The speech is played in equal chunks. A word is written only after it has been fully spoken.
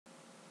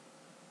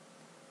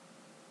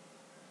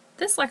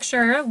This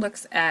lecture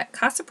looks at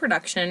cost of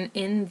production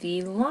in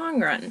the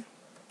long run.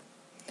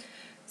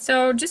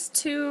 So just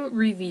to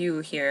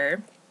review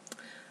here,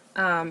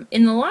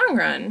 in the long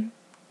run,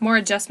 more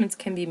adjustments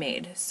can be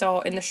made.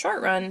 So in the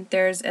short run,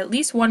 there's at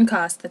least one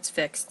cost that's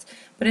fixed,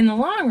 but in the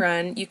long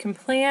run, you can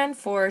plan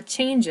for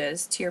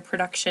changes to your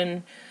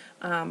production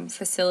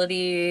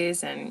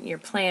facilities and your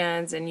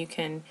plans, and you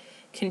can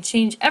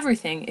change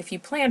everything if you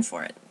plan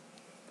for it.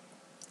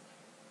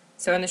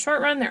 So in the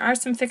short run, there are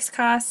some fixed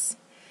costs,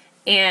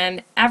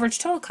 and average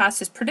total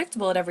cost is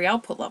predictable at every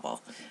output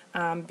level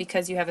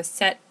because you have a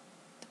set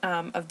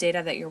of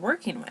data that you're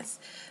working with.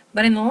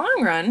 But in the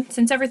long run,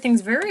 since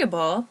everything's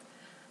variable,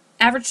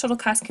 average total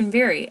cost can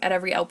vary at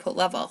every output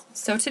level.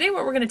 So today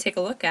what we're going to take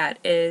a look at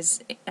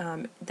is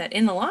that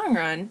in the long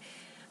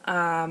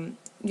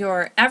run,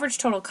 your average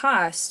total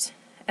cost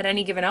at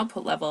any given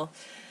output level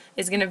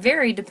is going to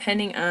vary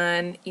depending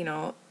on,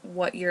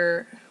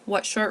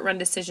 what short-run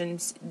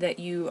decisions that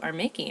you are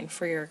making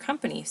for your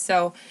company.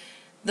 So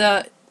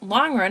the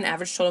long-run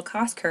average total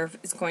cost curve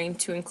is going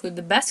to include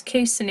the best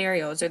case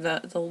scenarios, or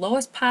the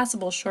lowest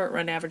possible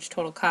short-run average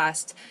total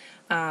cost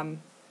at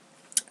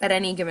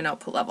any given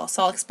output level.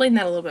 So I'll explain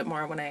that a little bit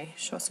more when I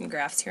show some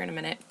graphs here in a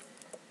minute.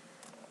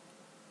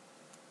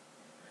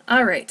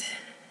 Alright,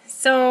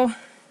 so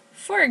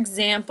for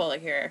example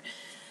here,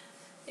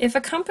 if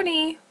a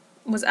company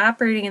was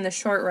operating in the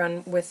short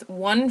run with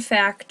one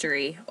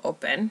factory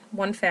open,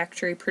 one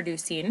factory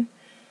producing,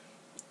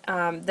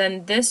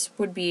 then this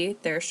would be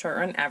their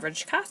short-run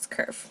average cost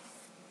curve.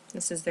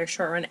 This is their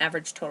short-run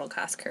average total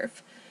cost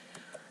curve.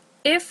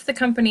 If the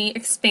company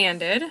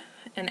expanded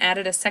and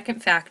added a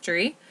second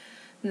factory,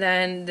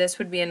 then this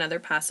would be another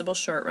possible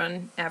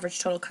short-run average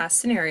total cost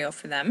scenario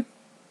for them.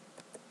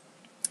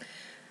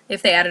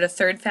 If they added a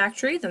third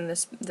factory, then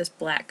this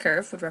black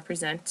curve would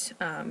represent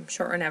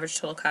short-run average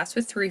total cost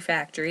with 3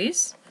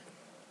 factories.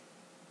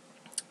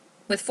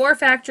 With 4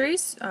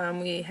 factories,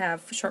 we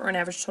have short-run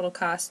average total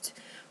cost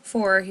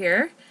 4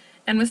 here.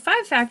 And with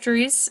 5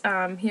 factories,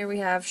 here we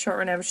have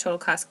short-run average total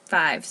cost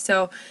 5.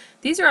 So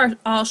these are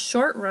all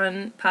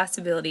short-run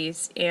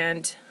possibilities,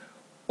 and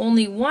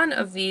only one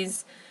of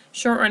these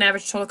short-run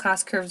average total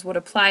cost curves would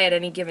apply at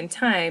any given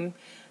time,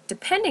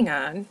 depending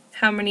on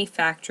how many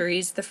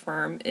factories the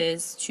firm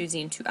is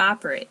choosing to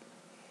operate.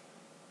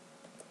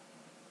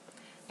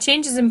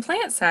 Changes in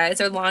plant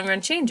size are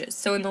long-run changes.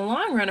 So in the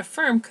long run, a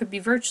firm could be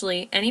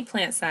virtually any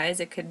plant size.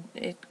 It could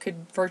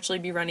virtually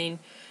be running,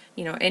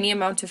 any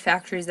amount of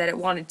factories that it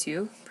wanted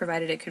to,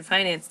 provided it could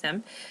finance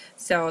them.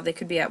 So they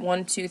could be at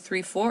 1, 2,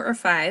 3, 4, or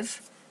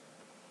 5.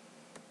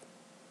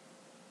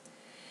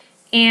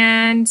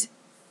 And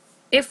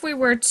if we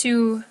were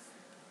to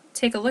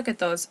take a look at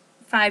those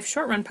 5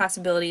 short-run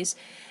possibilities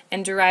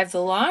and derive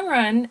the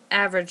long-run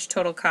average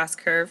total cost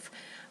curve,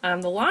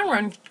 the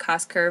long-run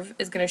cost curve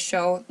is going to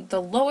show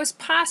the lowest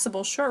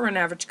possible short-run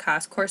average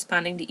cost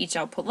corresponding to each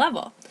output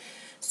level.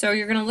 So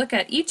you're going to look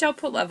at each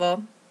output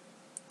level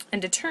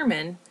and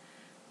determine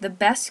the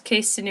best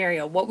case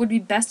scenario, what would be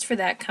best for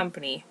that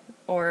company,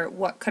 or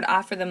what could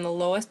offer them the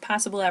lowest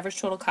possible average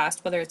total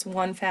cost, whether it's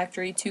 1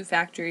 factory, 2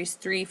 factories,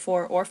 3,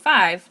 4, or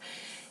 5.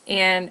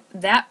 And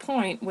that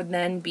point would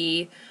then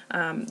be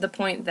the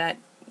point that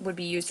would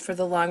be used for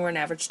the long-run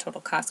average total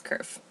cost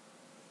curve.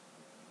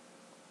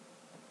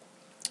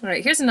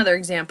 Alright, here's another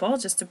example,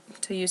 just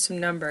to use some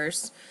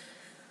numbers.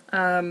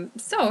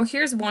 So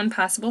here's one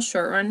possible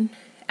short-run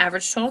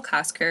average total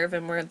cost curve,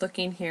 and we're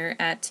looking here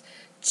at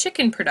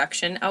chicken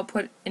production,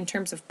 output in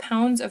terms of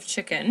pounds of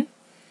chicken.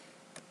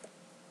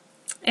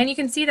 And you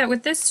can see that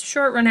with this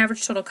short-run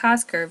average total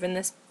cost curve, in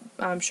this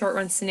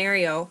short-run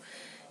scenario,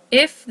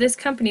 if this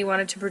company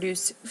wanted to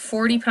produce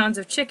 40 pounds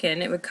of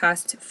chicken, it would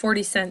cost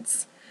 40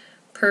 cents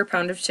per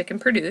pound of chicken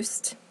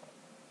produced.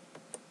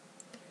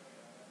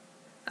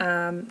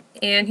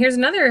 And here's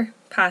another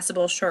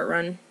possible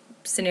short-run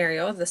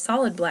scenario, the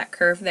solid black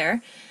curve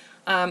there.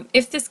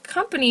 If this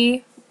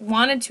company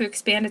wanted to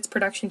expand its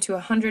production to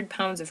 100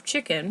 pounds of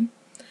chicken,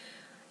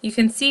 you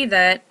can see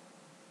that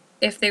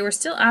if they were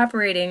still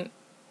operating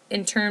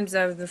in terms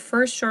of the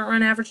first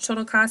short-run average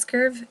total cost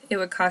curve, it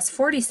would cost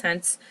 40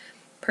 cents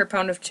per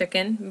pound of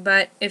chicken.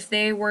 But if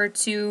they were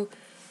to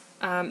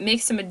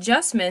make some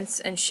adjustments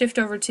and shift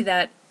over to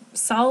that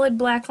solid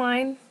black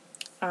line,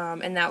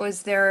 and that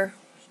was their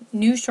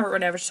new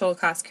short-run average total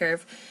cost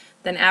curve,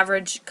 then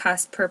average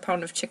cost per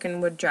pound of chicken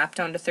would drop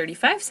down to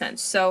 35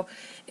 cents. So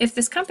if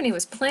this company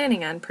was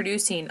planning on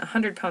producing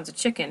 100 pounds of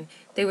chicken,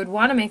 they would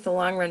want to make the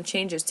long-run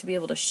changes to be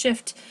able to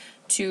shift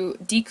to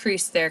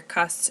decrease their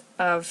cost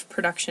of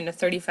production to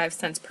 35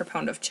 cents per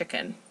pound of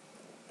chicken.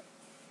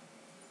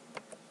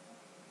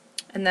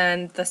 And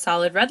then the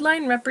solid red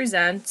line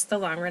represents the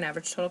long-run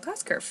average total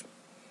cost curve.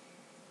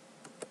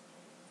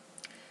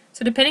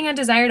 So depending on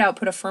desired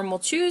output, a firm will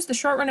choose the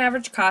short-run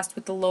average cost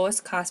with the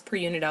lowest cost per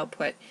unit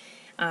output.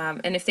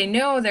 And if they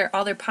know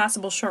all their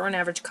possible short-run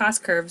average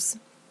cost curves,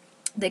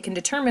 They can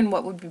determine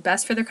what would be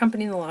best for their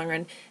company in the long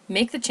run,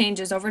 make the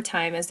changes over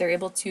time as they're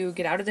able to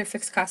get out of their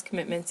fixed cost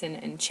commitments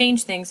and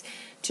change things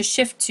to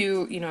shift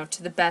to,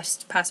 to the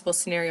best possible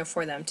scenario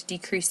for them to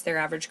decrease their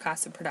average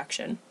cost of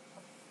production.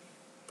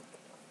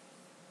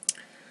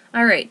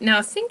 All right,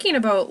 now thinking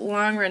about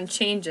long-run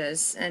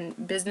changes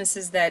and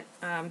businesses that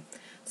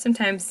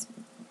sometimes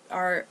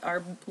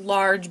are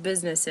large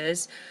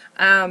businesses,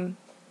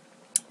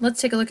 let's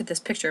take a look at this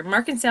picture.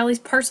 Mark and Sally's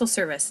parcel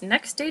service,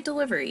 next day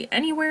delivery,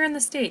 anywhere in the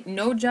state,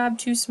 no job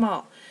too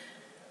small.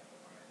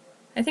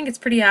 I think it's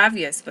pretty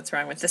obvious what's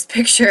wrong with this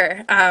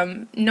picture.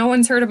 No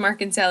one's heard of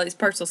Mark and Sally's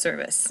parcel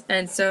service,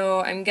 and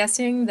so I'm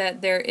guessing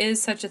that there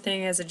is such a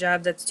thing as a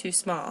job that's too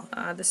small.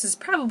 This is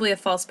probably a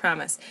false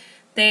promise.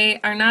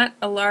 They are not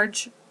a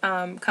large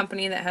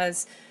company that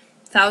has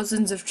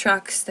thousands of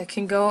trucks that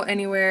can go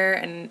anywhere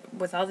and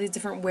with all these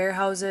different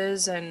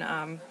warehouses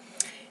and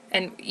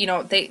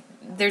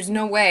there's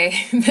no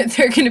way that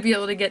they're going to be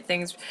able to get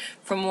things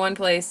from one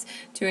place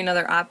to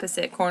another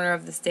opposite corner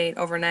of the state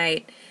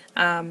overnight,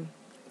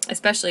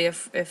 especially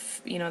if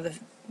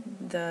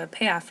the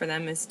payoff for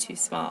them is too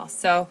small.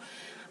 So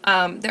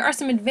there are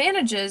some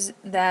advantages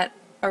that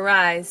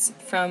arise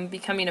from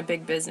becoming a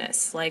big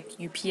business like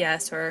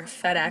UPS or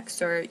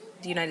FedEx or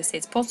the United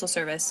States Postal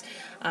Service.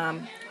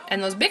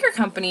 And those bigger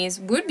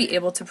companies would be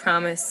able to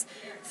promise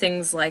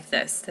things like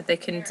this, that they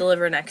can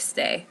deliver next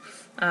day.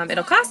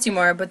 It'll cost you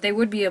more, but they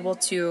would be able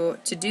to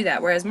do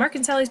that, whereas Mark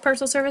and Sally's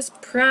parcel service,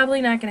 probably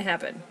not going to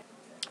happen.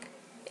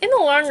 In the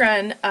long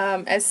run,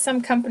 as some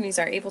companies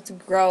are able to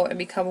grow and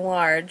become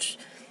large,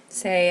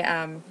 say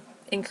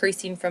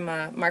increasing from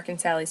a Mark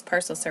and Sally's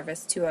parcel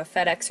service to a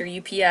FedEx or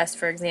UPS,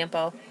 for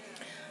example,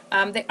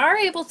 they are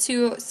able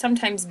to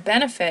sometimes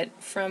benefit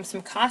from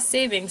some cost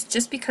savings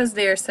just because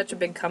they are such a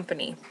big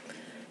company.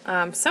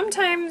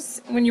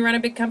 Sometimes when you run a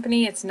big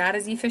company it's not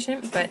as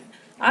efficient, but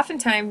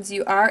oftentimes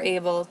you are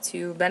able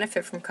to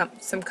benefit from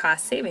some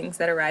cost savings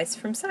that arise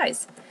from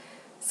size.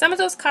 Some of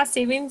those cost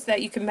savings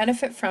that you can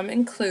benefit from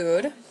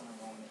include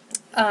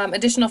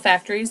additional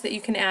factories that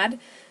you can add,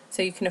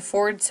 so you can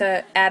afford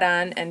to add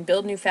on and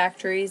build new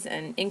factories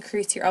and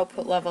increase your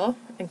output level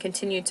and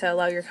continue to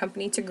allow your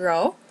company to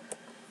grow.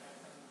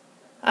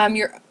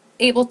 You're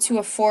able to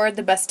afford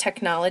the best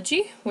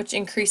technology, which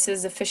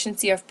increases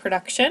efficiency of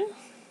production.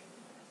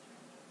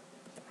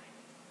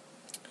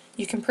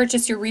 You can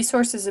purchase your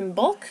resources in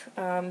bulk.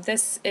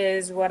 This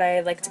is what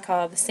I like to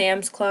call the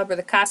Sam's Club or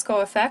the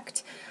Costco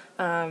effect.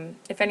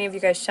 If any of you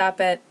guys shop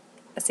at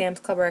a Sam's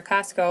Club or a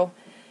Costco,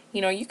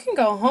 you can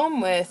go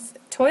home with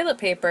toilet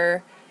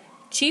paper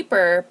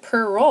cheaper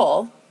per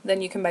roll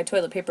than you can buy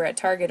toilet paper at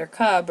Target or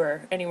Cub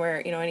or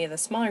anywhere, any of the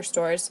smaller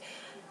stores.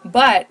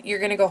 But you're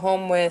going to go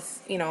home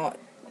with,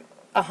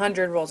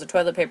 100 rolls of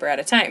toilet paper at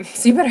a time,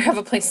 so you better have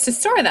a place to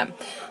store them.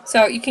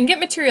 So you can get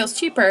materials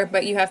cheaper,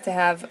 but you have to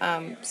have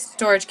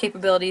storage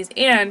capabilities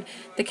and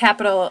the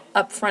capital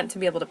up front to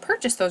be able to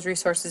purchase those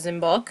resources in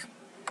bulk.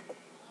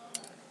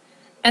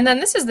 And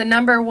then this is the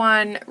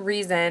 #1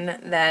 reason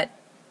that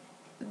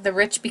the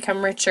rich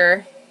become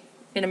richer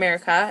in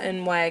America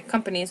and why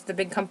the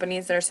big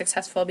companies that are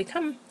successful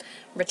become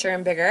richer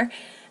and bigger,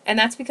 and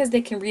that's because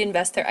they can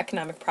reinvest their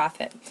economic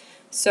profit.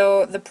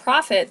 So the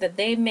profit that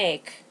they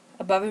make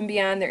above and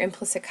beyond their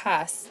implicit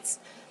costs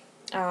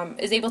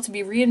is able to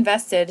be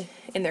reinvested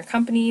in their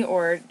company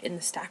or in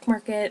the stock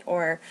market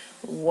or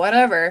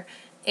whatever,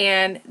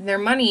 and their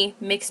money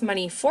makes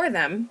money for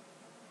them,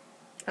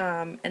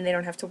 and they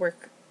don't have to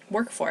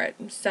work for it.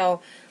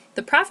 So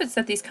the profits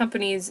that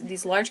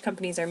these large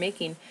companies are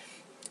making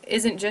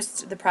isn't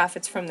just the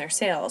profits from their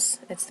sales,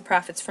 it's the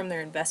profits from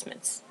their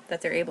investments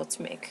that they're able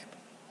to make.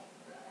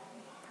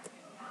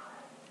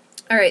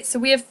 Alright, so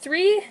we have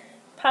 3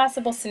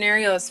 possible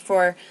scenarios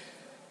for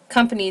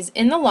companies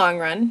in the long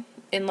run,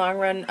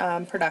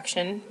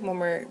 production, when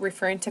we're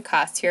referring to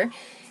cost here.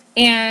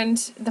 And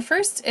the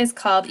first is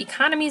called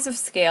economies of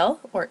scale,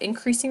 or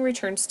increasing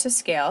returns to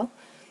scale.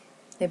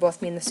 They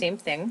both mean the same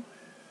thing.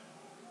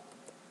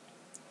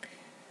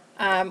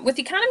 With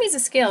economies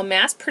of scale,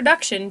 mass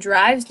production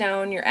drives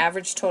down your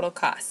average total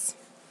costs.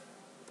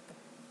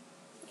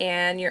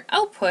 And your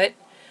output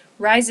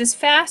rises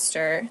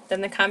faster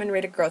than the common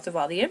rate of growth of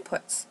all the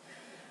inputs.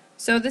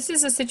 So this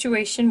is a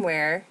situation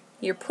where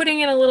you're putting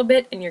in a little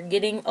bit and you're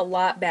getting a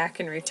lot back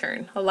in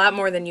return, a lot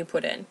more than you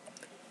put in.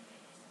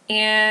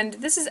 And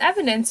this is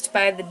evidenced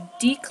by the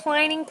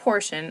declining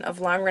portion of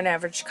long-run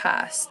average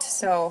cost.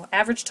 So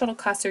average total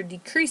costs are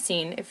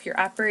decreasing if you're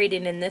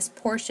operating in this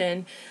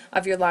portion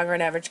of your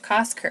long-run average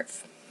cost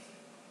curve.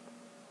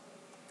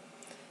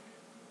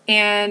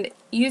 And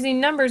using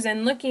numbers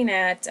and looking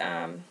at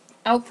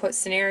output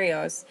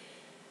scenarios,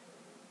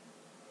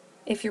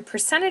 if your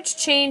percentage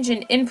change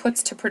in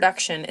inputs to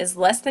production is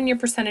less than your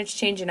percentage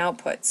change in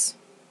outputs,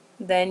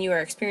 then you are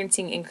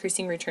experiencing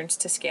increasing returns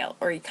to scale,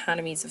 or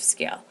economies of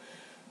scale.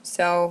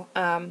 So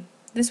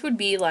this would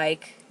be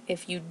like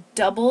if you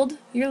doubled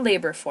your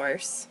labor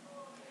force,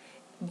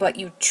 but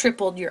you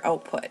tripled your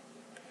output.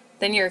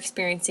 Then you're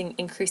experiencing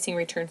increasing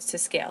returns to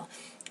scale.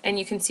 and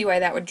you can see why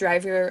that would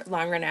drive your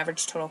long-run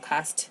average total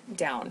cost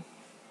down.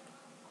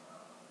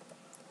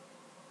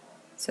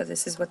 So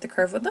this is what the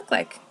curve would look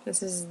like.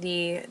 This is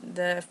the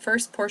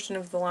first portion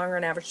of the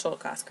long-run average total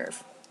cost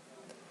curve.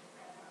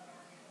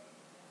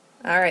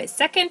 All right,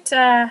 second,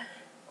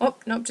 oh,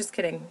 nope, just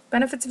kidding.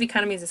 Benefits of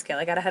economies of scale.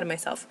 I got ahead of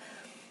myself.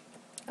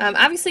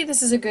 Obviously,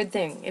 this is a good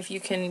thing if you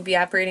can be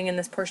operating in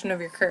this portion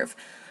of your curve.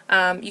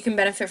 You can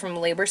benefit from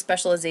labor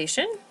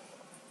specialization,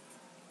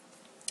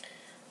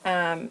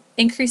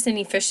 increase in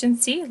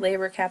efficiency,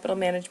 labor, capital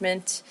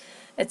management,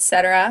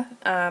 etc.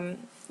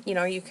 You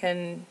know, you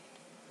can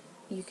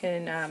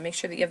make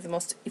sure that you have the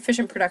most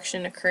efficient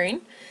production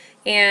occurring,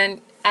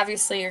 and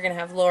obviously you're going to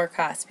have lower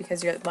costs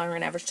because your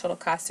long-run average total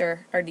costs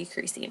are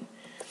decreasing.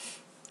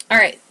 All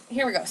right,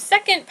 here we go.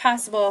 Second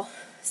possible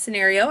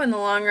scenario in the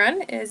long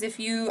run is if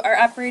you are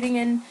operating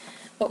in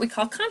what we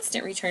call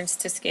constant returns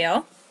to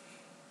scale.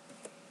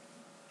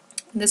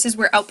 This is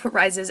where output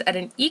rises at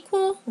an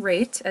equal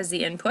rate as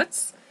the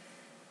inputs,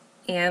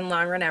 and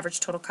long-run average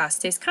total cost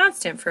stays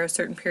constant for a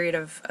certain period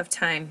of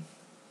time.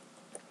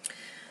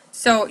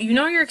 So you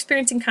know you're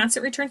experiencing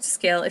constant returns to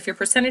scale if your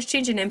percentage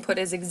change in input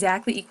is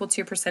exactly equal to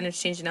your percentage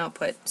change in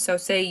output. So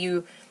say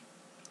you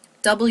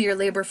double your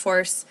labor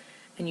force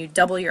and you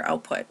double your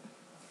output,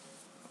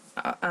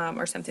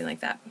 or something like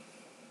that.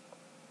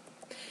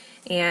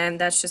 And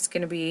that's just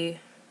going to be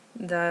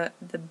the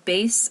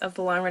base of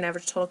the long-run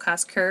average total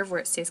cost curve, where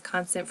it stays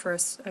constant for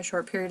a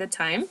short period of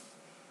time.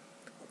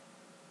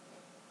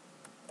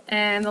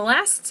 And the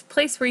last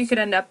place where you could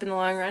end up in the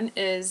long run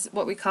is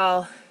what we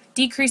call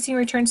decreasing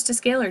returns to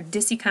scale, or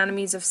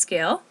diseconomies of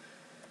scale.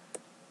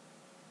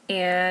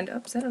 And,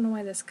 oops, I don't know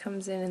why this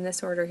comes in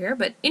this order here,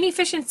 but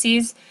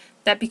inefficiencies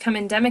that become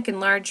endemic in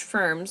large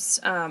firms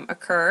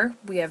occur.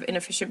 We have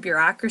inefficient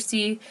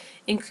bureaucracy,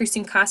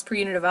 increasing cost per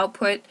unit of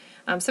output.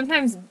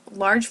 Sometimes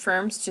large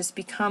firms just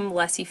become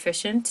less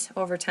efficient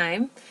over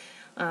time.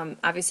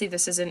 Obviously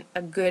this isn't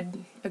a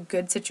good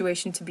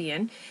situation to be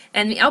in,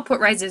 and the output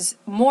rises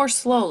more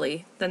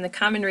slowly than the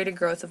common rate of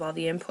growth of all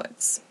the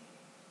inputs.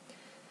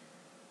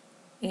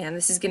 And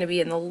this is going to be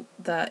in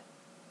the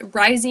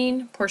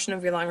rising portion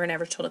of your long-run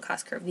average total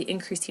cost curve, the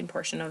increasing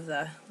portion of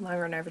the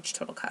long-run average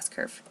total cost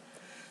curve.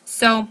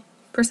 So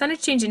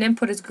percentage change in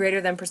input is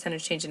greater than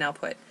percentage change in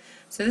output.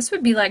 So this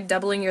would be like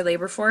doubling your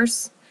labor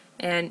force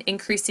and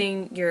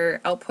increasing your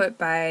output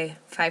by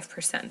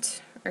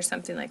 5% or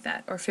something like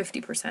that, or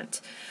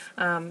 50%.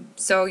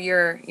 So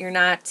you're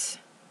not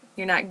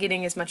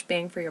getting as much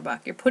bang for your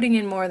buck. You're putting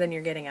in more than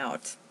you're getting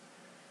out.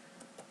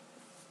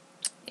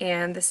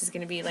 And this is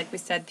going to be, like we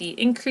said, the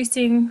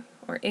increasing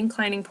or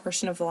inclining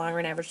portion of the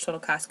long-run average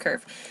total cost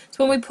curve.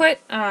 So when we put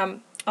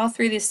all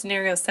three of these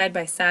scenarios side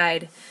by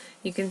side,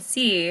 you can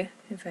see,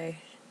 if I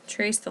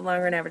trace the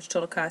long-run average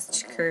total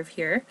cost curve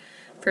here,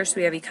 first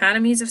we have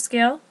economies of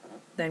scale,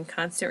 then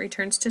constant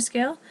returns to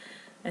scale,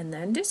 and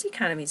then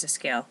diseconomies of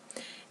scale.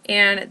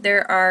 And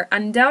there are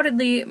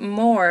undoubtedly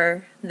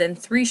more than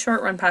 3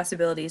 short-run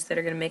possibilities that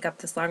are going to make up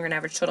this long-run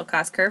average total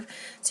cost curve.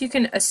 So you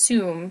can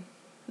assume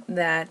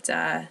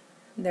that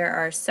there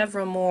are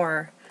several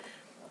more,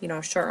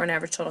 short-run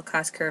average total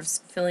cost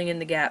curves filling in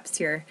the gaps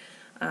here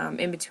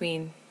in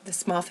between the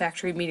small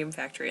factory, medium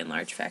factory, and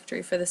large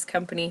factory for this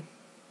company.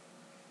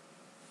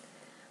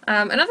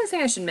 Another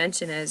thing I should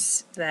mention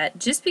is that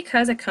just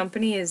because a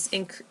company is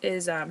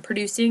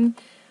producing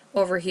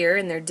over here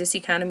in their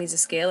diseconomies of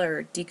scale,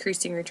 or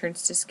decreasing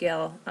returns to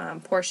scale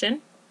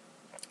portion,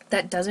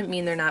 that doesn't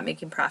mean they're not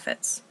making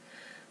profits.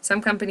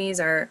 Some companies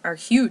are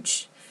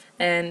huge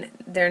and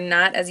they're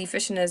not as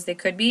efficient as they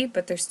could be,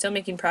 but they're still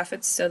making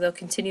profits, so they'll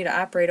continue to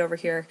operate over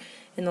here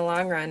in the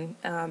long run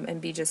and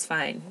be just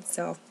fine.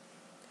 So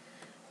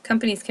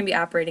companies can be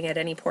operating at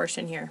any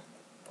portion here.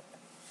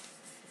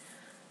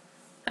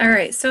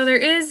 Alright, so there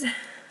is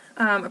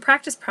a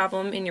practice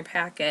problem in your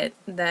packet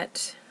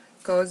that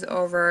goes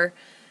over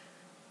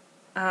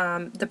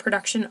the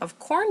production of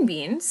corn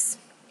beans.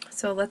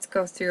 So let's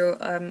go through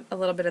a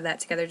little bit of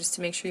that together just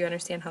to make sure you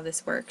understand how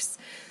this works.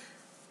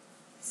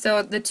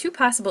 So the 2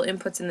 possible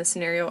inputs in the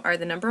scenario are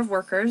the number of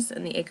workers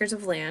and the acres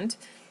of land,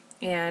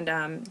 and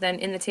then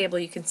in the table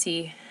you can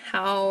see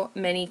how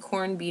many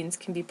corn beans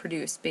can be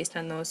produced based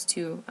on those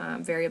 2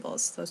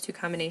 variables, those 2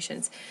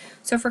 combinations.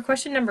 So for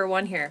question number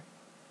 1 here,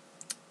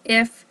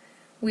 if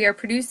we are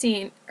we're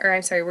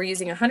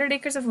using 100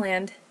 acres of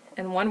land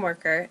and 1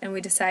 worker, and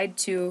we decide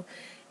to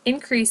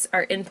increase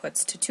our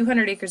inputs to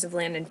 200 acres of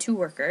land and 2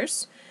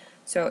 workers,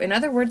 so in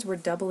other words, we're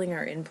doubling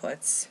our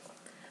inputs.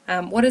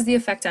 What is the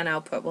effect on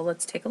output? Well,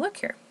 let's take a look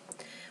here.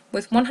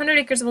 With 100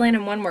 acres of land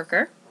and 1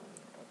 worker,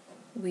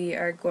 we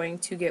are going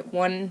to get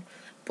 1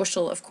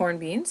 bushel of corn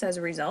beans as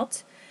a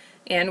result.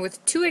 And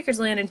with 2 acres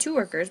of land and 2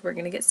 workers, we're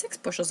going to get 6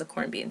 bushels of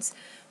corn beans.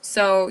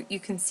 So you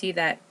can see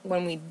that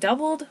when we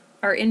doubled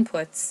our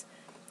inputs,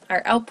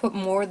 our output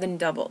more than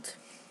doubled,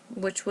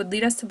 which would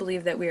lead us to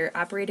believe that we are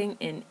operating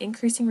in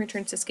increasing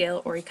returns to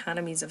scale or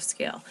economies of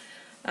scale.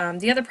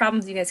 The other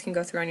problems you guys can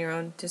go through on your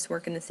own just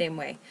work in the same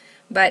way.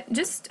 But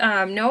just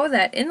know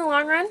that in the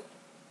long run,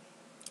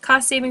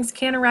 cost savings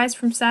can arise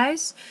from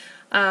size.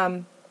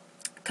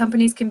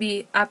 Companies can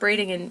be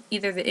operating in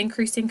either the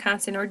increasing,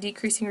 constant, or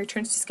decreasing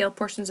returns to scale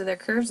portions of their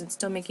curves and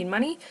still making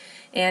money,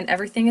 and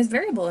everything is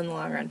variable in the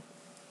long run.